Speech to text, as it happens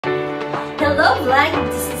vlog,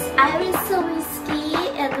 this is Iris Whiskey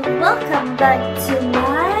and welcome back to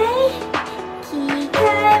my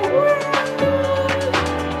Kikay world.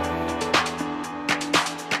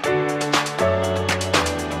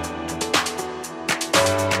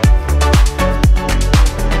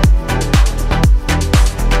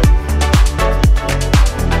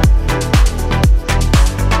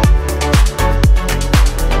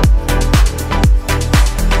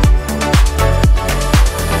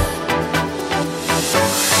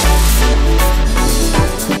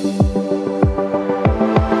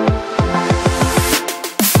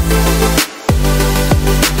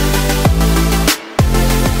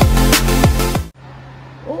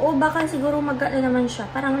 Baka siguro mag-ano naman siya.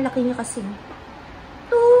 Parang laki niya kasi.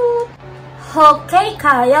 Okay,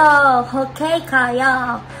 kaya. Okay,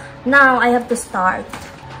 kaya. Now, I have to start.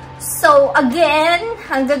 So, again,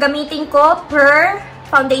 ang gagamitin ko per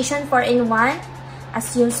foundation 4-in-1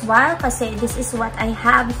 as usual. Kasi this is what I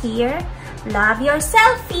have here. Love your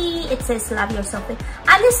selfie. It says love your selfie.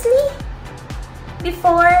 Honestly,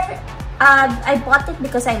 before, I bought it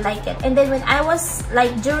because I like it. And then when I was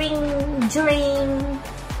like during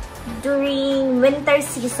winter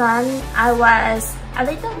season, I was a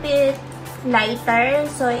little bit lighter,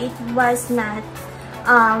 so it was not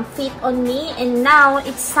fit on me. And now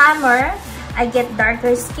it's summer, I get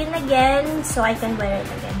darker skin again, so I can wear it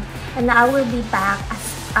again. And I will be back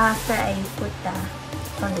after I put the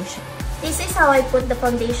foundation. This is how I put the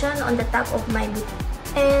foundation on the top of my lip,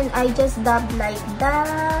 and I just dab like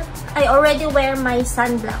that. I already wear my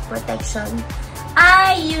sunblock protection.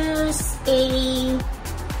 I use a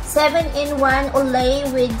 7-in-1 Olay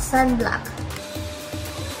with sunblock.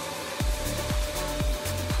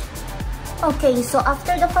 Okay, so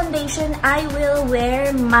after the foundation, I will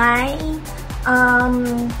wear my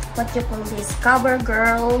what you call this,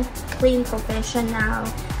 CoverGirl Clean Professional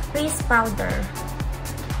Face Powder.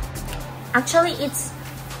 Actually, it's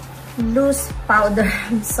loose powder.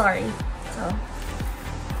 I'm sorry. So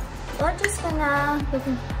we're just gonna,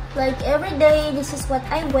 like, every day, this is what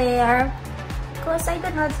I wear. Because I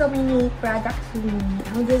don't have so many products with me.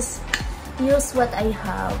 I'll just use what I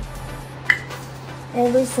have.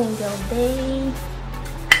 Every single day,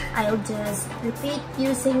 I'll just repeat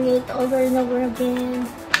using it over and over again.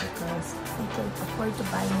 Because I can't afford to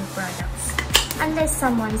buy new products. Unless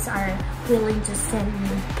someone's are willing to send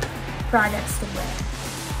me products to wear.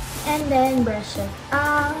 And then brush it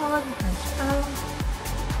out, brush out.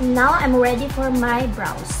 Now I'm ready for my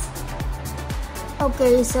brows.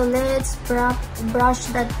 Okay, so let's brush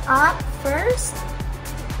that up first.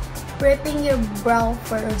 Prepping your brow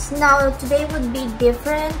first. Now, today would be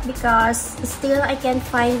different because still I can't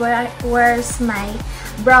find where's my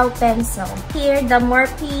brow pencil. Here, the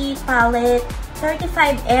Morphe palette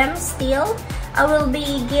 35M still. I will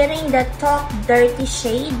be getting the top dirty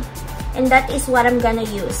shade. And that is what I'm gonna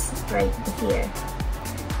use right here.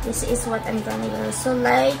 This is what I'm gonna use. So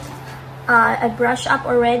like, I brush up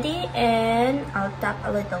already and I'll tap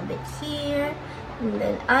a little bit here, and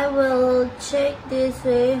then I will check this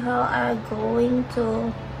way how I'm going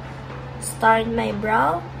to start my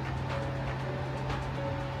brow.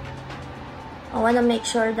 I want to make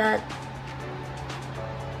sure that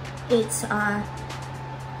it's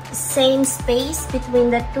same space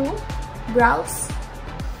between the two brows.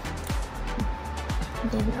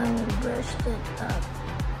 Then I will brush that up.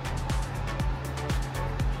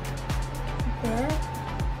 There.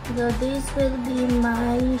 So this will be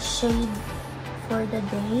my shade for the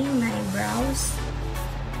day, my brows.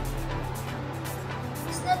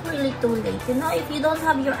 It's not really too late. You know, if you don't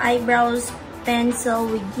have your eyebrows pencil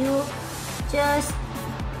with you, just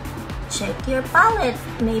check your palette.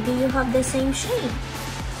 Maybe you have the same shade.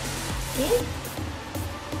 Okay?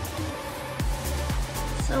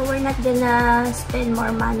 So we're not gonna spend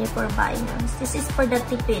more money for buying those. This is for the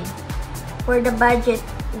tipid, for the budget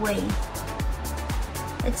way.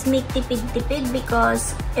 Let's make tipid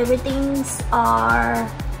because everything's are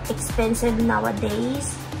expensive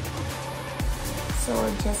nowadays. So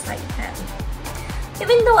just like that.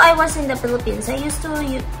 Even though I was in the Philippines, I used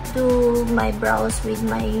to do my brows with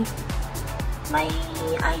my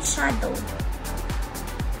eyeshadow.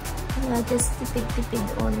 Yeah, just tipid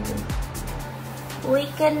only. We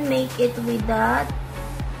can make it with that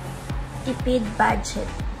tipid budget.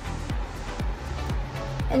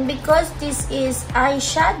 And because this is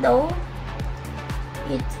eyeshadow,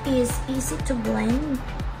 it is easy to blend.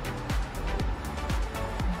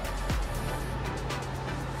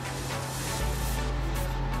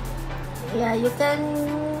 Yeah, you can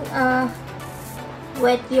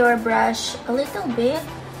wet your brush a little bit.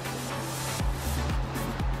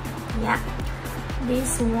 Yeah,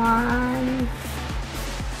 this one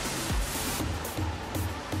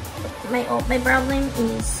my problem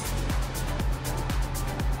is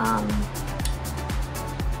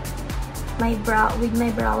my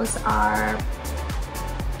brows are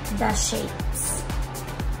the shapes.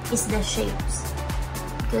 It's the shapes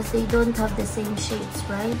because they don't have the same shapes,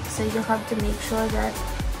 right? So you have to make sure that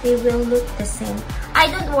they will look the same. I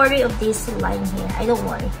don't worry of this line here. I don't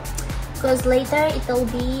worry because later it'll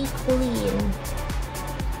be clean.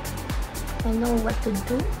 I know what to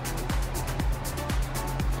do.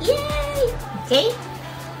 Yay! Okay.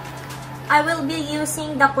 I will be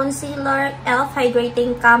using the concealer e.l.f.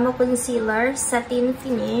 Hydrating Camo Concealer Satin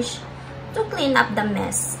Finish to clean up the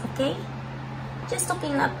mess. Okay? Just to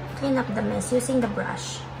clean up the mess using the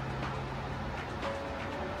brush.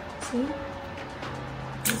 See?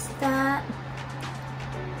 Just that.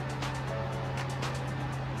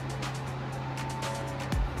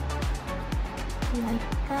 Like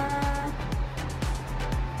that.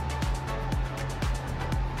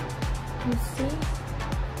 You see?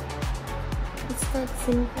 It's that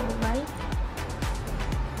simple, right?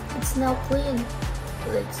 It's now clean.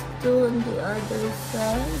 Let's do on the other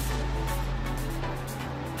side.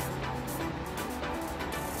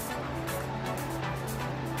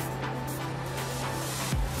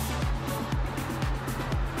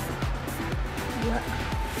 Yeah.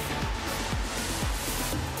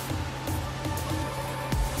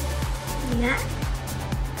 Yeah.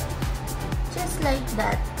 Just like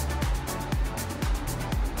that.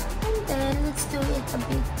 Then let's do it a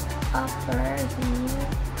bit upper here.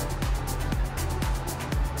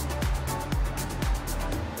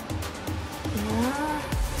 Yeah.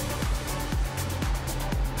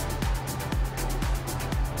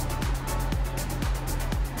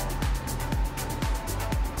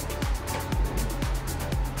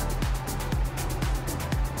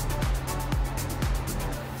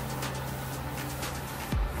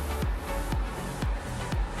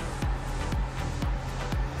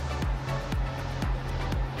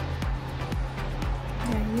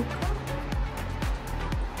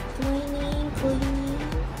 Cleaning.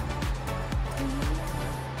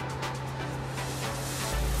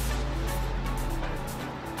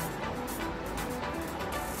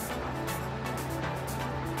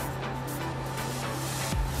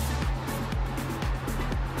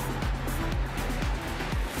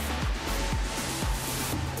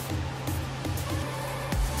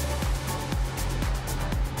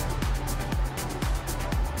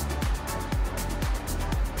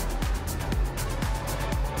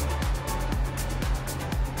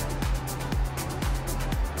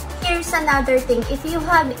 Here's another thing. If you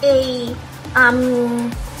have a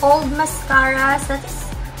old mascara that is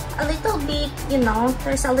a little bit, you know,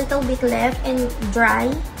 there's a little bit left and dry,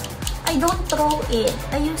 I don't throw it.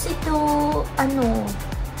 I use it to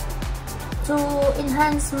to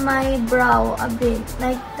enhance my brow a bit,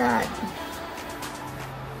 like that.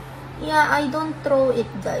 Yeah, I don't throw it,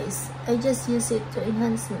 guys. I just use it to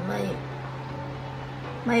enhance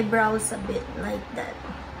my brows a bit, like that.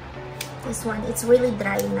 This one, it's really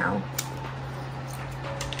dry now.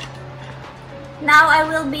 Now I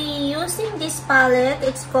will be using this palette.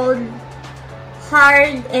 It's called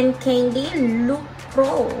Hard and Candy Look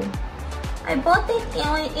Pro. I bought it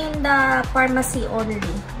in the pharmacy only,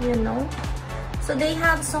 you know. So they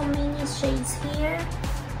have so many shades here.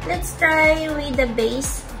 Let's try with the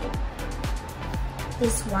base.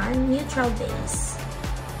 This one, neutral base.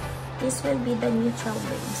 This will be the neutral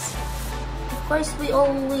base. Of course, we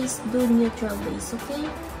always do neutral base, okay?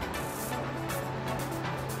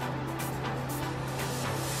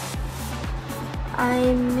 I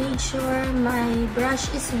made sure my brush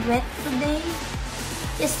is wet today.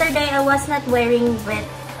 Yesterday, I was not wearing wet.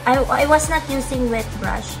 I was not using wet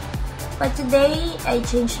brush. But today, I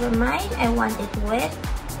changed my mind. I want it wet.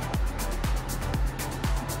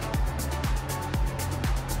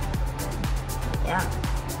 Yeah.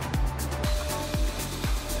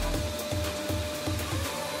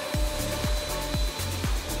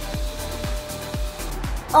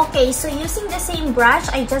 Okay, so using the same brush,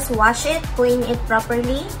 I just wash it, clean it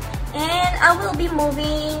properly, and I will be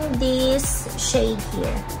moving this shade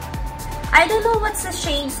here. I don't know what's the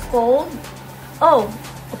shade's called. Oh,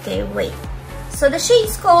 okay, wait. So the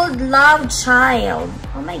shade's called Love Child.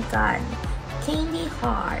 Oh my god. Candy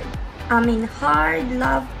Hard. Hard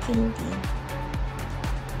Love Candy.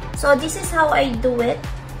 So this is how I do it,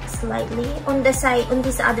 slightly, on the side, on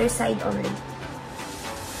this other side only.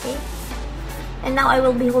 Okay. And now I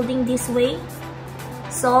will be holding this way.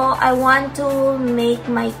 So I want to make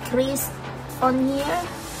my crease on here.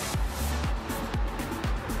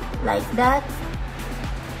 Like that.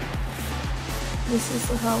 This is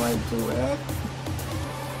how I do it.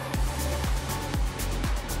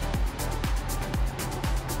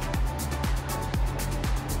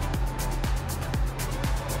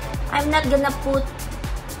 I'm not gonna put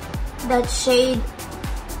that shade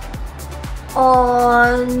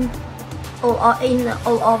all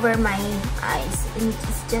over my eyes.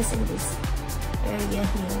 It's just in this area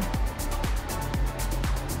here.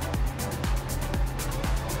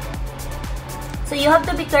 So you have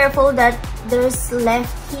to be careful that there's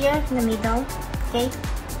left here in the middle, okay?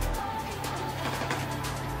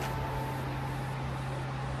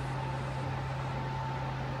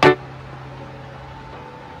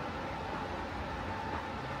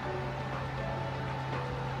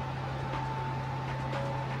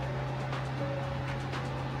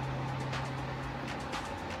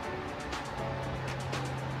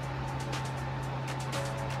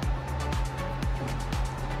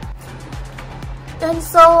 And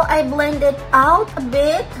so I blend it out a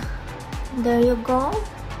bit. There you go.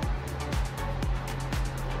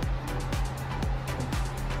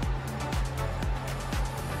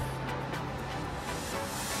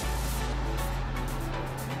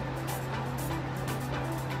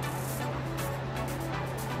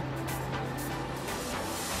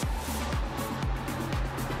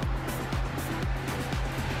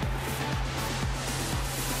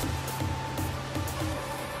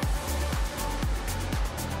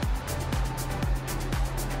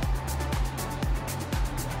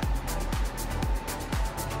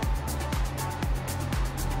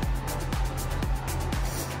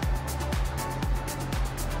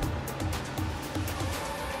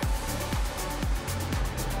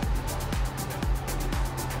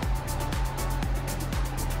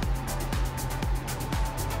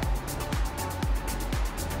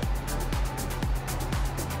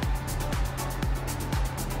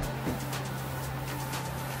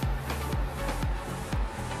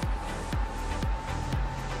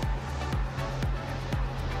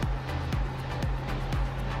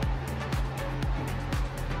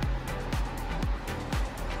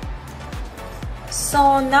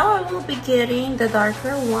 So now I will be getting the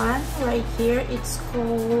darker one right here. It's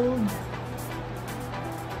called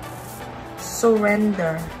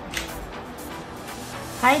Surrender.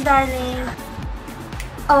 Hi, darling.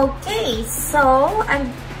 Okay, so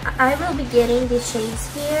I will be getting the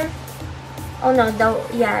shades here. Oh no,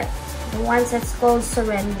 the ones that's called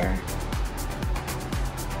Surrender.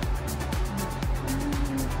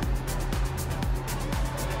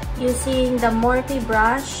 Using the Morphe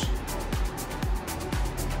brush.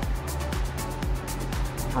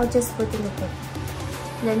 I'll just put in the tip.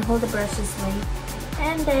 Then hold the brush this way.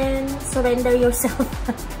 And then surrender yourself.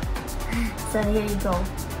 So here you go.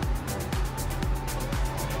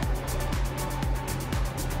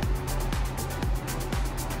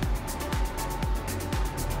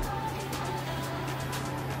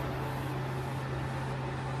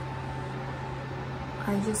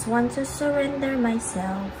 I just want to surrender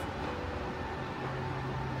myself.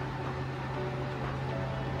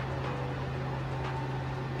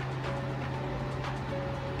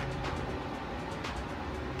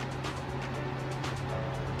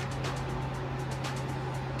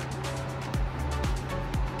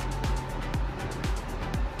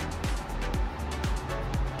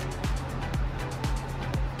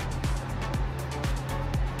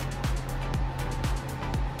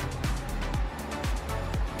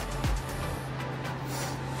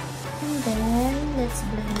 And then let's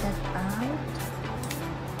blend that out.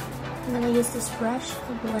 I'm gonna use this brush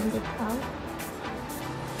to blend it out.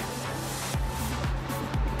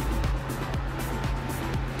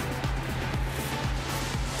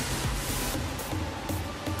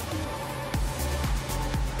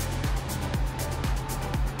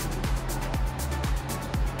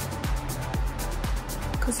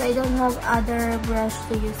 Because I don't have other brush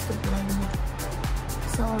to use to blend,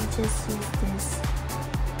 so I'll just use this.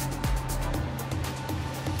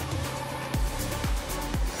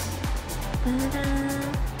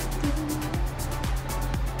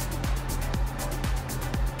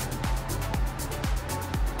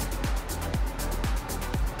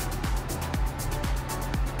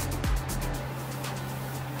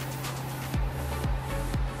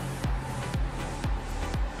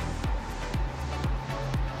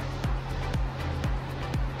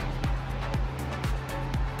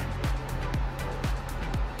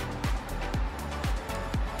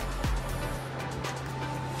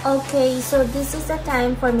 Okay, so this is the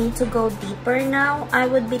time for me to go deeper now. I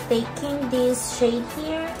would be taking this shade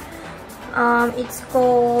here. It's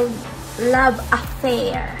called Love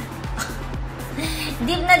Affair.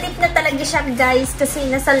 Deep na talaga siya, guys, kasi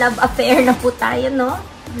nasa love affair na po tayo, no?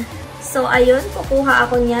 So, ayun, kukuha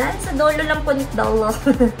ako niyan. Sa dolo lang po nito, dolo.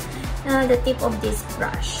 The tip of this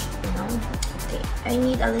brush, you know? Okay, I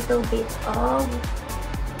need a little bit of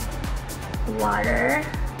water.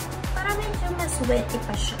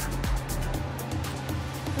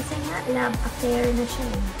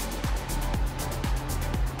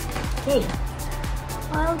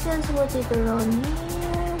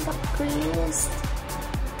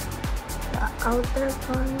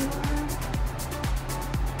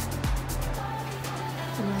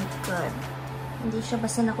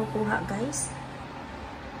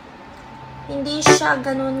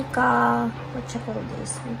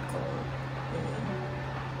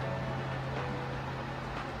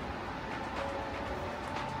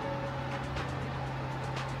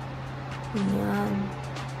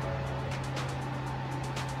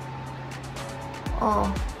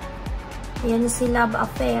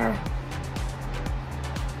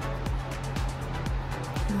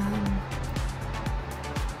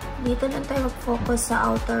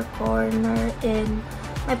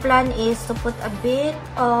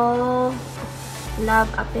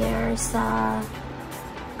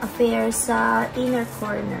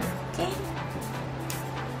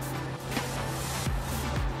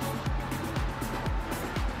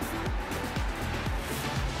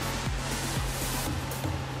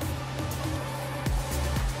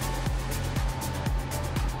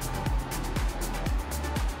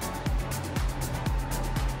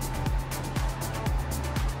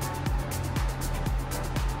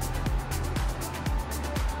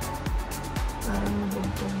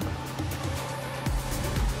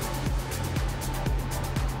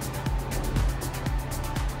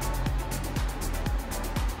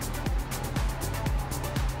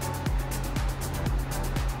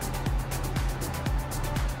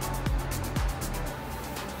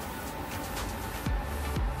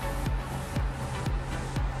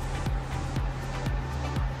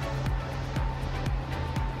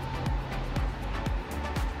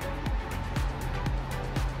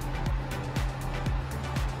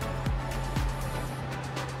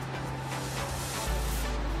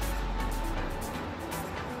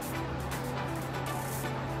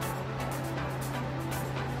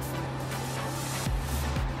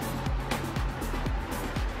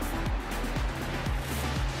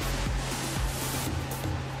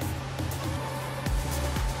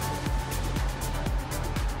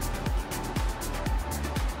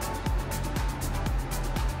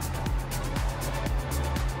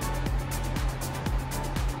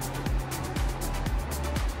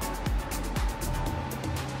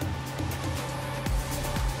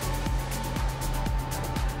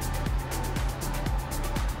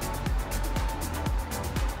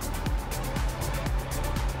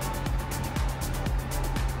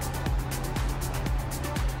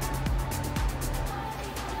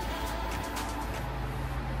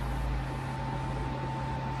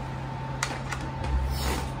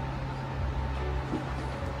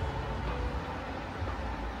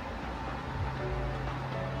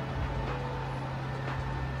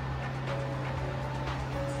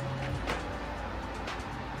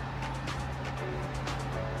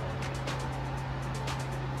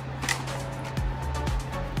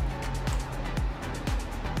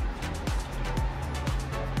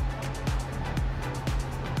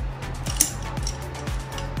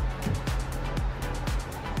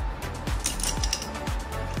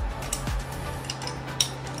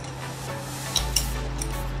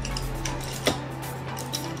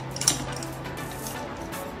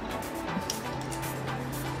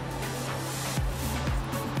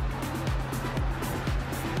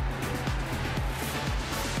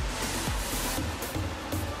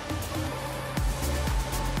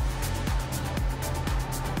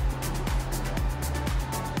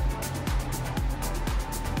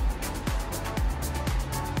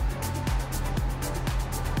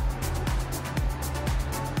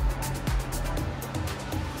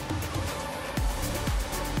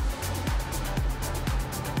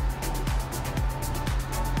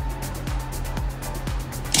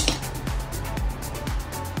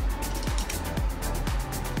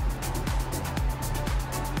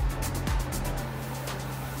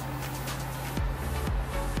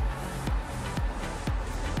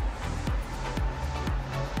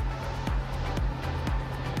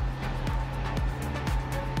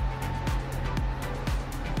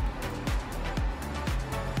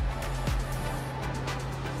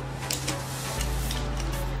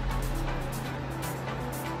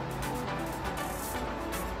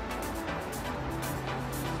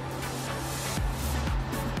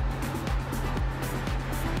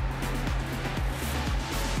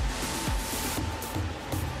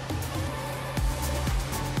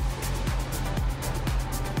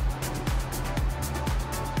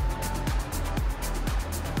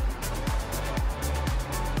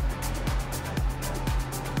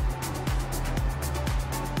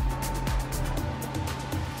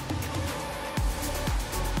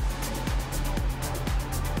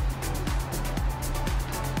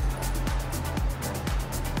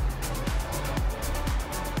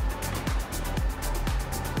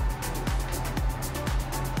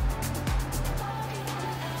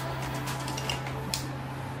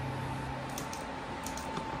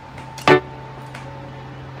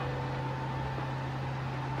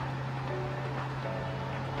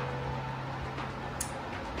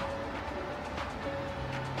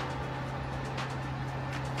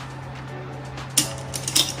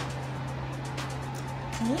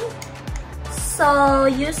 Okay. So,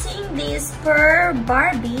 using this per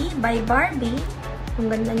Barbie, by Barbie, ang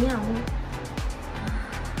ganda niya, oh.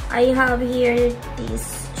 I have here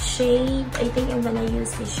this shade. I think I'm gonna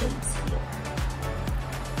use the shades here.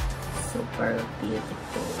 Super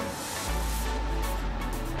beautiful.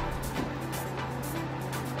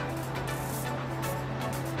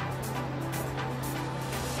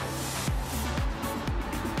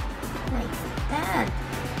 Like that.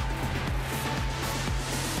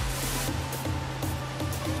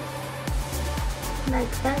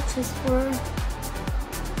 Like that, just for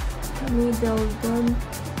the middle done.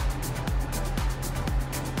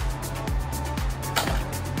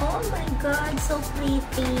 Oh my god, so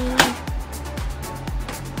pretty.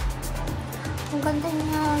 Ang ganda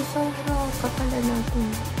niya. Sobra kapala natin.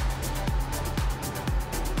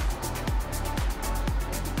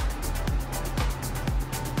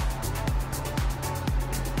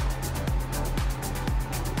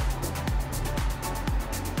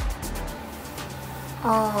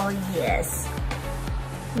 Oh, yes.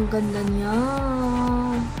 Ang ganda niya.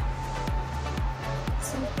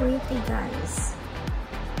 So pretty, guys.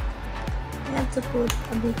 I have to put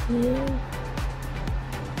a bit here.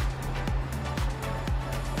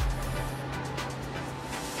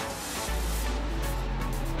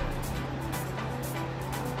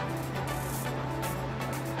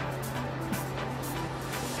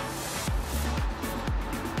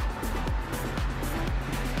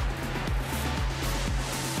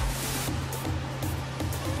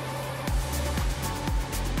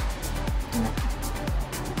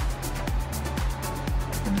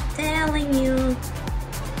 Telling you,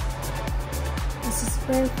 this is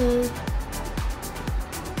perfect.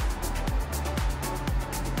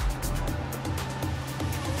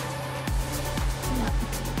 Yeah.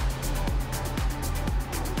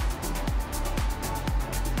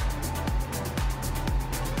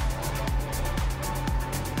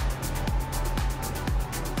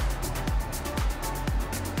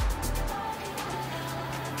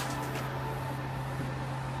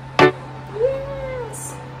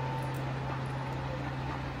 Yes.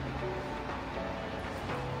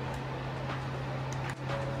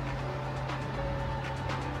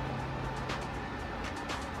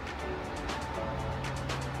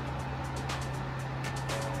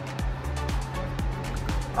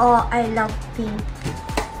 Oh, I love pink.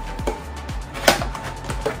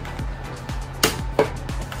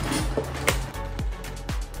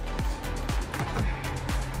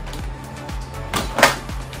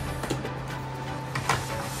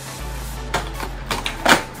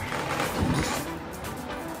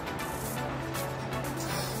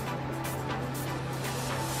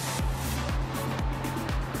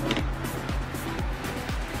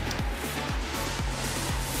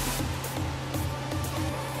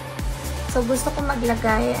 So, gusto ko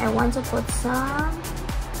maglagay. I want to put some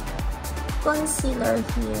concealer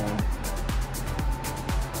here.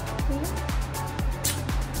 Okay.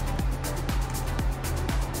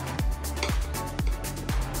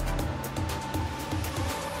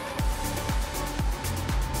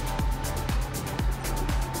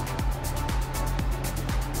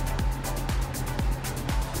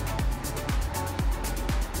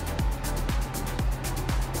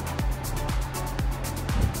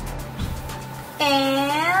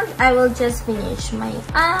 And I will just finish my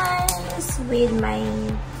eyes with my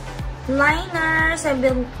liners. I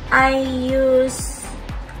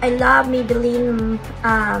love Maybelline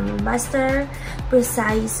Master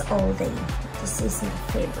Precise All Day. This is my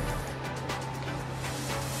favorite.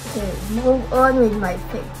 Okay, move on with my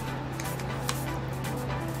favorite.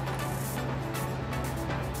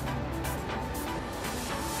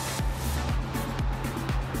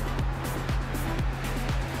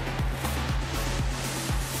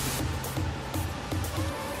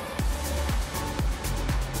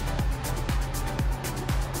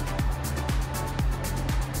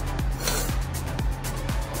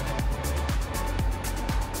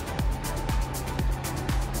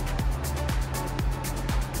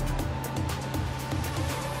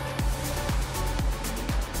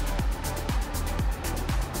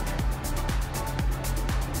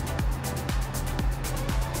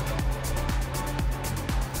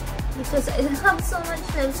 Because I have so much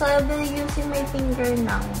left, so I'll be using my finger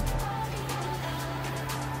now.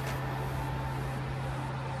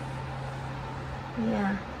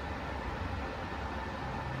 Yeah.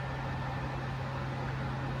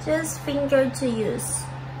 Just finger to use.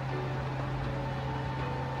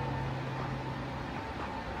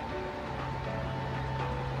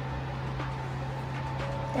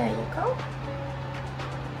 There you go.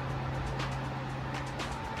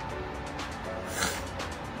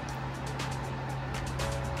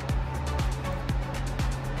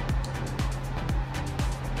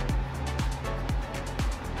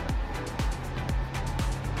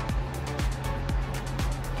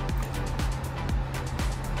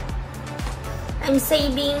 I'm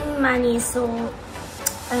saving money, so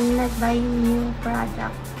I'm not buying new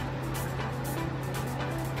product.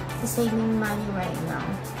 I'm saving money right now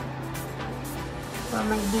for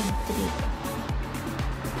my big trip.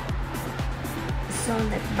 So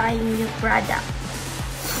not buying new product.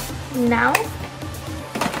 Now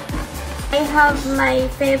I have my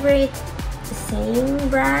favorite, same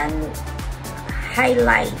brand,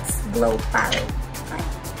 Highlights Glow Palette. Okay.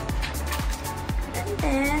 And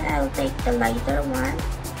then I'll take the lighter one.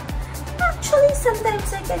 Actually,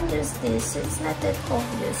 sometimes I can use this. It's not that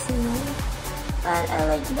obvious, you know. But I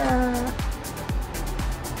like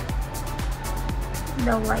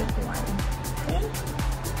the white one. Okay?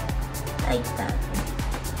 Like that.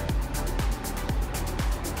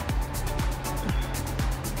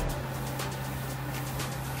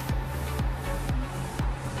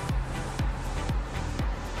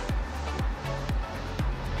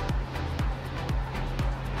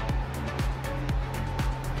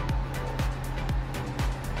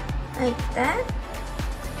 Like that.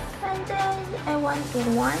 And then I want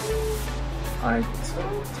one or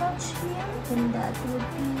two touch here, and that would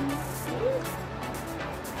be it.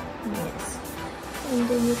 Yes. And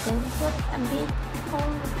then you can put a bit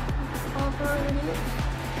over it.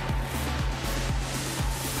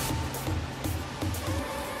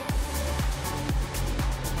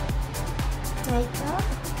 Like that.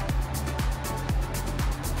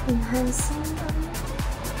 Enhancing them.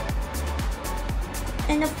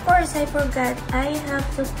 And of course, I forgot, I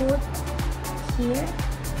have to put here.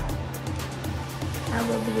 I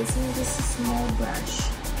will be using this small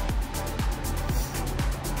brush.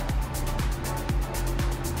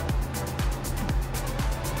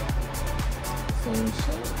 Same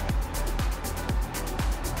shape.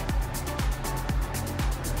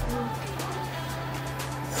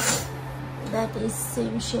 That is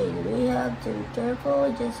same shade. We have to be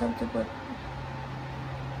careful, just have to put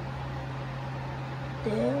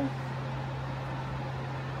there.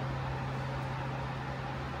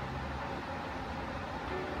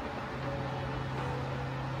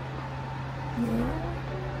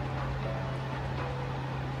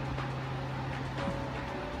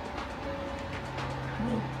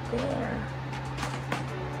 Right there.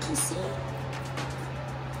 You see?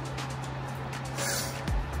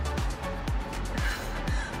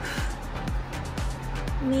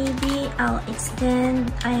 Maybe I'll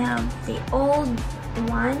extend. I have the old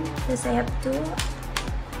one because I have two.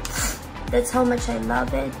 That's how much I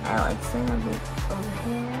love it. I'll extend a bit over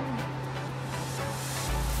here.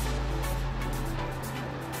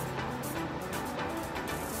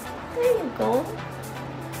 There you go.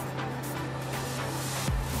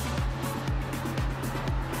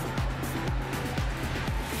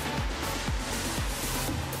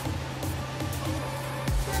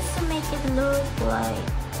 Just to make it look like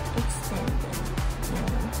extended.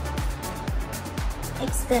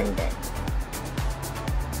 Extended.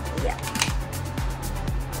 Yeah.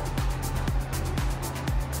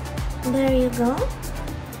 There you go.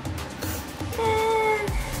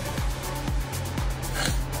 And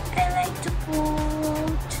I like to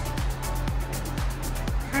put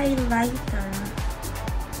highlighter.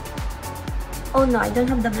 Oh no, I don't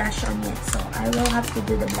have the blush on yet, so I will have to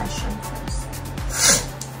do the blush on first.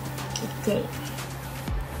 Okay.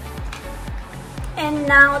 And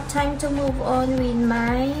now, time to move on with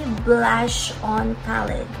my blush on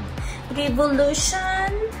palette.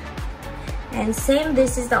 Revolution. And same,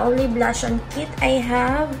 this is the only blush on kit I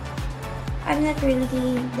have. I'm not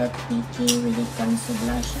really that picky when it comes to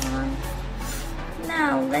blush on.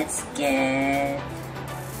 Now, let's get...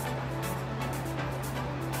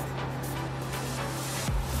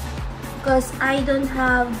 Because I don't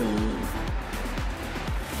have the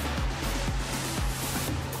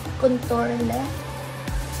contour left.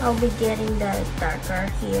 I'll be getting the darker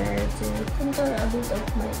here to contour a bit of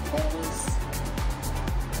my face.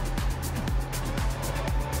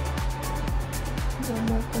 No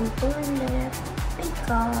more contour left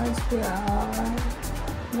because we are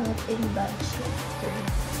not in bad shape to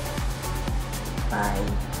buy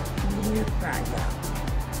new product.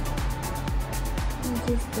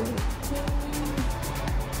 Just do it here.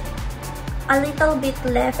 A little bit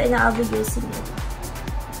left and I'll be using it.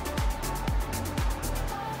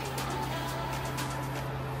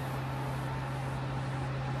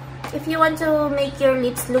 If you want to make your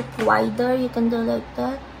lips look wider, you can do like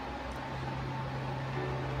that.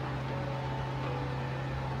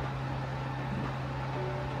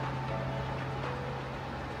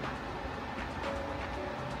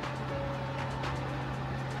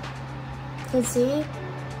 You see?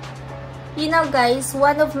 You know guys,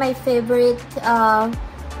 one of my favorite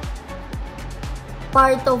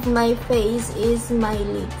part of my face is my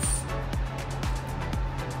lips.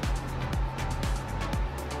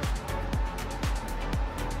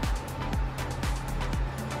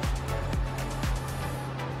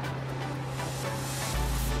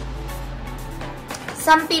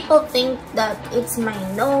 Some people think that it's my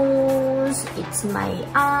nose, it's my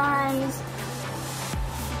eyes.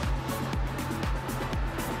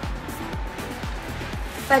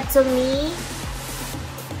 But to me,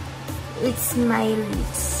 it's my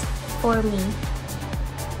lips for me.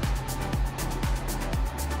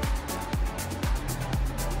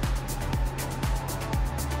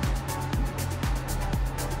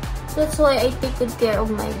 That's why I take good care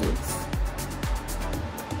of my lips.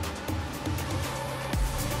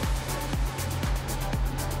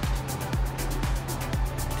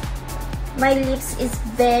 My lips is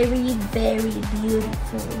very, very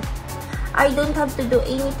beautiful. I don't have to do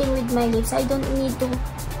anything with my lips. I don't need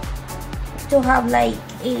to have like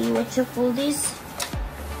a, what you call this?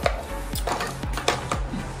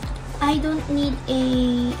 I don't need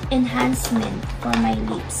a enhancement for my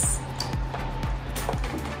lips.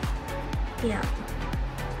 Yeah.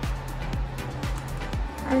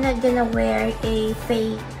 I'm not gonna wear a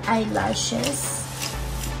fake eyelashes.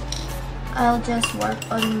 I'll just work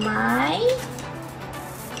on my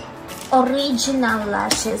original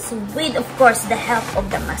lashes with, of course, the help of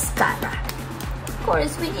the mascara. Of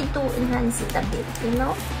course, we need to enhance it a bit, you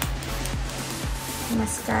know.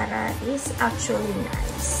 Mascara is actually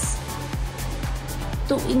nice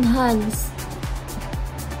to enhance.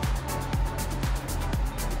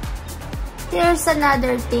 Here's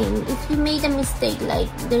another thing. If you made a mistake, like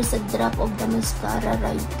there's a drop of the mascara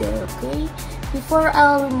right there, okay? Before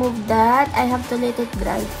I'll remove that, I have to let it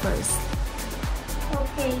dry first.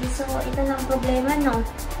 Okay, so ito na ang problema, no?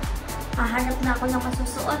 Hahanap na ako ng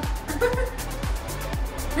kasusuot.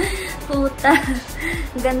 Puta.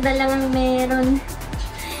 Ganda lang ang meron.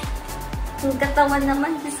 Yung katawan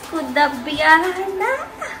naman, bisko, dabiyahan na.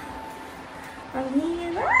 Ang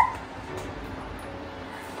hirap.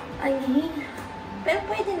 Ay, pero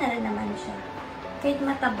pwede na rin naman siya. Kahit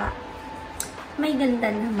mataba. May ganda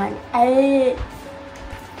naman. Ay!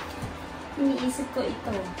 Iniisip ko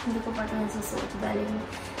ito. Hindi ko pa ito nasusuot. Galing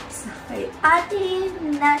sa kay Ate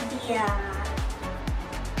Nadia.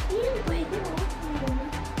 Ayan, pwede o.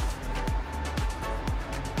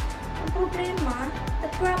 Ang problema, the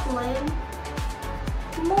problem,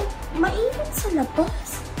 mainit sa labas.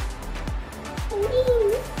 Ang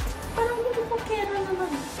init. Parang hindi ko kera naman.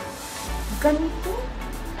 Ganito.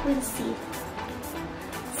 We'll see.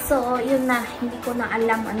 So, yun na. Hindi ko na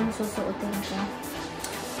alam anong susuotin ko.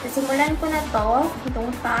 Simulan ko na to.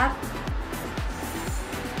 Itong top.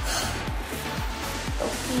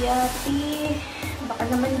 Joke-yapi. Baka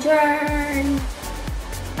naman dyan.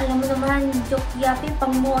 Alam mo naman, joke-yapi.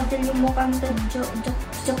 Pang-model yung mukhang to.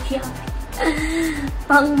 Joke-yapi.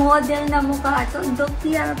 Pang-model na mukha to.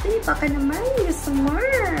 Joke-yapi. Baka naman. Gusto mo.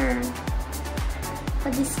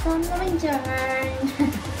 Pa-discount naman dyan.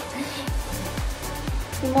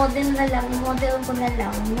 I-model na lang. I-model ko na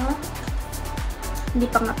lang, no? Hindi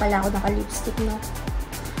pa nga pala ako naka-lipstick, no?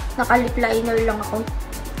 Naka-lip liner lang ako.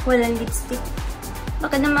 Walang lipstick.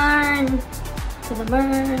 Baka naman. Baka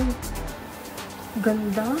naman.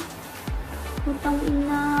 Ganda. Putang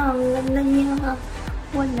ina. Ang ganda niya.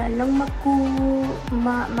 Wala lang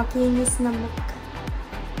makinis na mukha.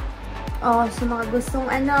 Oh, sa mga gustong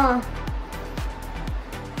ano.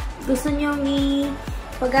 Gusto nyo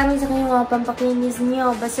paggamit sa kanyang mga pampakinis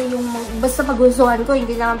nyo, basta pagustuhan ko,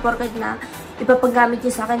 hindi naman porket na ipapagamit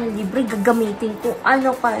nyo sa akin ng libre, gagamitin ko.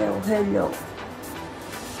 Ano kayo? Hello.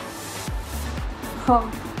 Huh.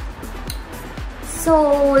 So,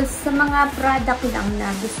 sa mga product lang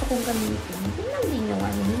na gusto kong gamitin, hindi lang din yung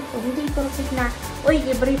ano nito. Hindi porket na, uy,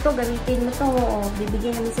 libre ito, gamitin mo to.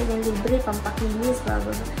 Bibigyan namin sila ng libre, pampakinis,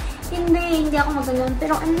 bago. Hindi ako maganoon.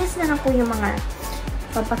 Pero unless na lang po yung mga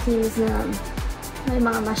pampakinis na may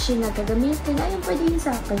mga machine na gagamitin, ayun, pwede yun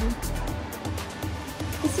sa akin.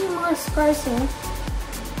 Kasi yung mga scars,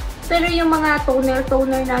 pero yung mga toner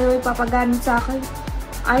na ano ipapagamit sa akin,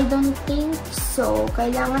 I don't think so.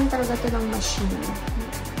 Kailangan talaga ito ng machine.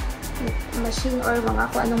 Machine or mga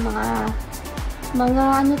kung anong mga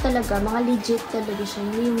ano talaga, mga legit talaga siya.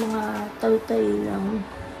 Hindi yung mga tay-tay lang.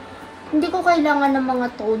 Hindi ko kailangan ng mga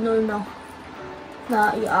toner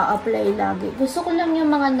na i-apply lagi. Gusto ko lang yung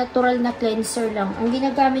mga natural na cleanser lang. Ang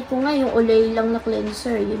ginagamit ko nga, yung olay lang na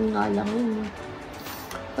cleanser. Yun nga lang yun.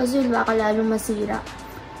 Kasi yun, baka lalong masira.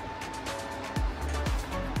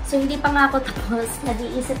 So, hindi pa nga ako tapos.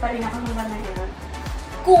 Nag-iisip pa rin ako hanggang ngayon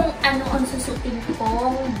kung ano ang susutin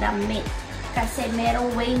kong damit. Kasi merong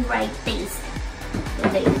Wainwright taste.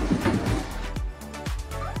 today.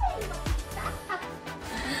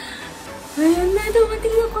 Ayun na,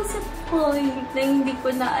 dumating ako sa point na hindi ko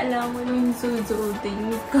na alam anong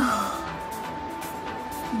susuotin ko.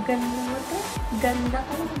 Ganda mo to. Ganda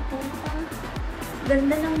ka ng puta.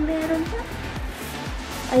 Ganda ng meron ka.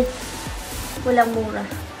 Ay, walang mura.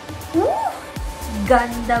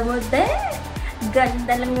 Ganda mo din.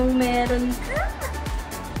 Ganda lang ng meron ka.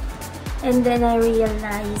 And then I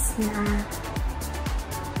realized na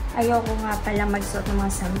ayoko nga pala magsuot ng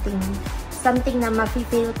mga something na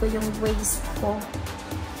mafe-feel ko yung waist ko.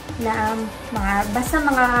 Na basta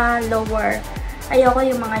mga lower. Ayoko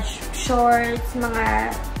yung mga shorts,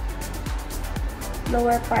 mga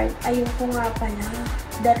lower part. Ayoko nga pala.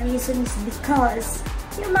 The reason is because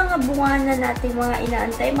yung mga buwana natin, mga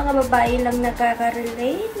inaantay, mga babae lang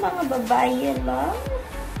nakaka-relate. Mga babae lang.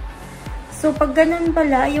 So, pag ganun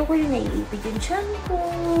pala, ayoko yung naiipit yung tiyan ko.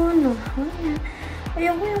 No,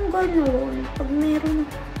 ayoko yung ganun. Pag meron.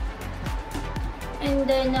 And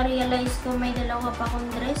then, na-realize ko may dalawa pa akong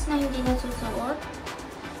dress na hindi nasusuot.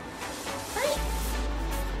 Ay!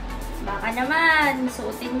 Baka naman,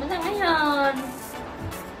 suotin mo na ngayon.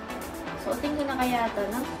 Suotin ko na kaya ito,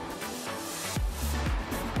 no?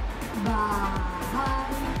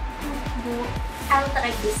 I'll try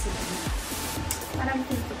this one. Parang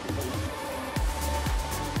pinto ko.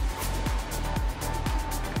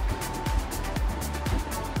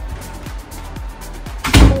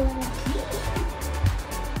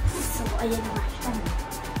 Ayan na siya.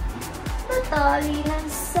 Natali lang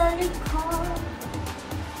sa likod.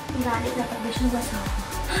 Galit na pag siya basa ako.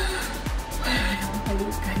 Wala nang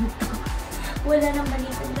balikan to. Wala nang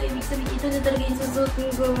balikan to. Ibig sabihin, ito na talaga yung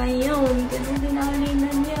susutin ko ngayon. Kasi tinali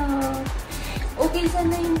na niya. Okay,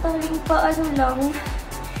 sana yung taling pa ano lang.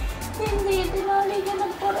 Hindi, tinali niya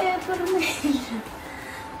ng forever na yun.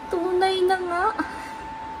 Tunay na nga.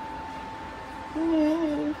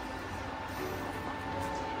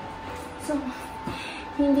 So,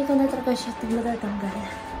 hindi ko na talaga siya matatanggal.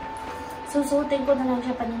 Susuotin ko na lang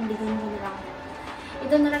siya, panindigan ko na lang.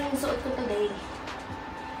 Ito na lang yung suot ko today.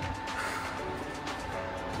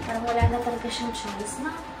 Parang wala na talaga siyang choice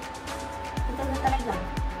na. Ito na talaga.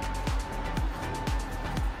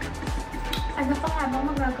 Ano pa nga ba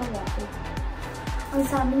magagawa ko? Ang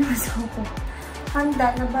sabi ng asawa ko, handa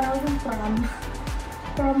na ba raw yung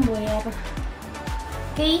prom wear.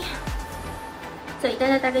 Okay? So, ito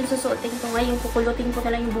na talaga yung susuotin ko ngayon. Kukulutin ko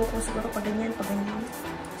na lang yung buko. Siguro pag ganyan, pag ganyan.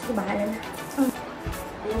 So, bahala na.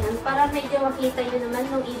 Ayan. Para medyo makita nyo naman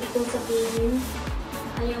nung ibig kong sabihin.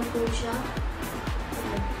 Ayan po siya.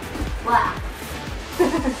 Wow!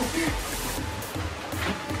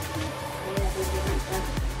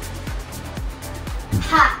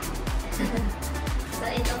 Ha! So,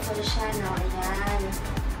 ito po siya, no? Ayan.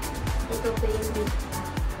 Ito po yung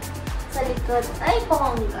sa likod. Ay,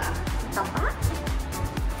 bongga! Ito pa?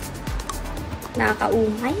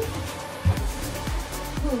 Nakakaumay.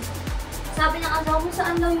 Sabi ng asawa mo,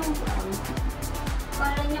 saan daw yung prom?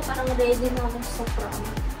 Kala niya parang ready na ako sa prom.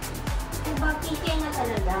 Diba, kikay na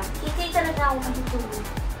talaga. Kikay talaga ako kahit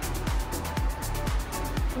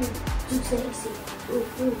sexy.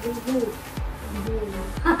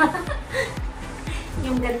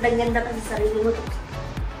 Yung ganda-ganda ka sa sarili mo.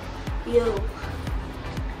 Yo.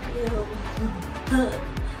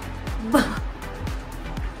 Ba.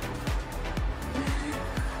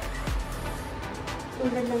 Yung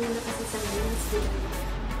ganda-ganda kasi sa sarili mo.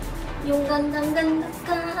 Yung gandang-ganda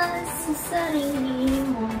ka sa sarili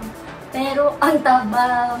mo. Pero ang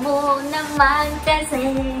taba mo naman kasi.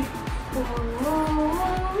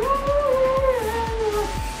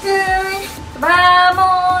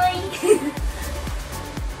 Bamoy!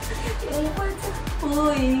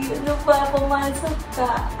 Uy, ano pa? Pumasok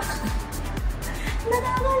ka.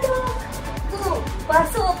 Nakakalok.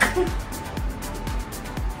 Pasok.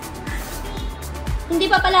 Hindi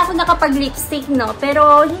pa pala ako nakapag-lipstick, no?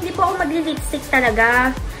 Pero hindi po ako mag-lipstick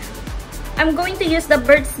talaga. I'm going to use the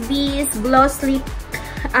Burt's Bees Gloss Lip.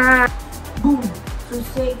 Boom! So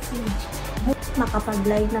sexy.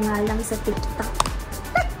 Makapag-live na nga lang sa TikTok.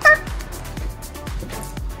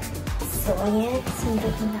 So, ayan.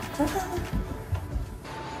 Sundot na ako.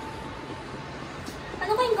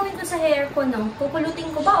 Ano kayong gawin ko sa hair ko, no? Pupulutin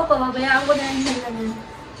ko ba o pababayaan ko na lang siya ngayon?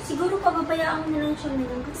 Siguro pababayaan ko na lang siya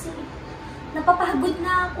ngayon kasi napapagod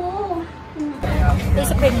na ako.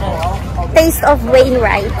 Taste of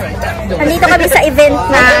Wainwright. Nandito kami sa event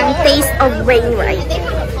ng Taste of Wainwright.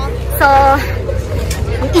 So,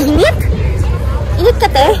 ang init? Init ka,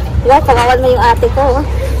 te? Wow, kawawan mo yung ate ko.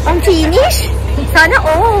 Ang finish? Sana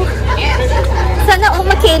oh. Sana oh,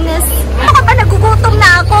 makinis. Ako pa, nagugutom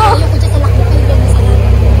na ako.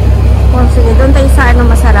 ng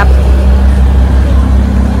masarap.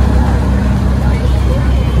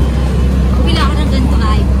 Bila ka ng ganito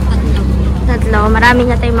ay Tatlo. Marami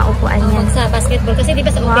na tayong maupuan yan. sa basketball. Kasi di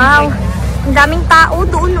ba sa open Wow. court? Ang daming tao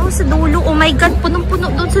doon sa dulo. Oh my God, punong-puno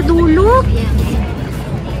doon sa dulo.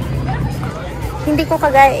 Hindi ko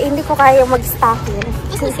kaya mag-stocking.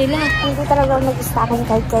 Asa sila? Hindi talaga ako mag-stocking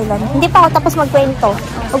kahit kailan. Hindi pa ako tapos magkwento.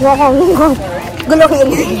 Huwag mo akong guluhin.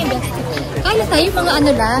 Kaya tayo mga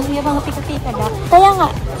ano lang, yung mga pika-pika lang. Kaya nga.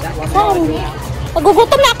 Saan?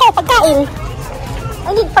 Nagugutom na ako. Pagkain.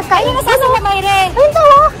 I need pagkain. Ay, nasa sila, Mayre? Ayun to,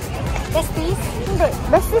 oh. Besties? Hindi.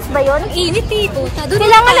 Besties ba yun? Init eh. Puta. Doon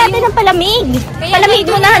Kailangan natin ng palamig. Palamig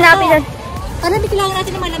mo na hanapin. Palamig, kailangan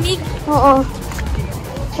natin ng malamig. Oo.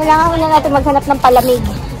 Kailangan muna natin maghanap ng palamig.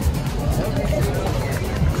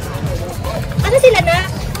 Ano sila na?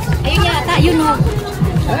 Ayun yata, yun o.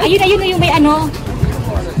 Ayun yung may ano.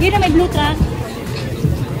 Yun na may blue truck.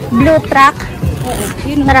 Blue truck. Oo,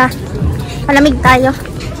 yun o. Tara. Palamig tayo.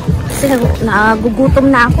 Kasi nagugutom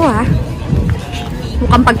na ako ha.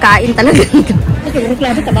 Mukhang pagkain talaga.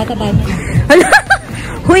 Reklamo, taba-taba.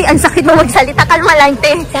 Huy, ang sakit mo magsalita. Kalma lang,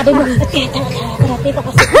 te. Sabi mo, karate ka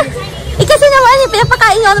kasi. Kasi naman,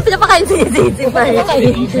 pinapakain ako ng pinapakain sa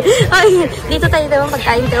Ay, dito tayo naman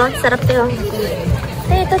pagkain, te. Sarap, te.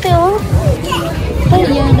 Te, ito, te.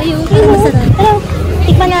 Ayan, ayun. Masarap. Hello,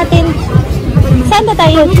 tikman natin. Saan ba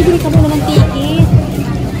tayo? Bibili ka muna ng ticket.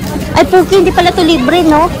 Ay, Puki, hindi pala to libre,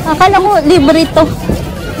 no? Akala ko libre to.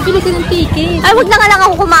 Bibili ka ng ticket. Ay, wag na nga lang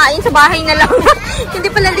ako kumain. Sa bahay na lang. Hindi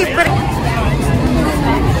pala libre.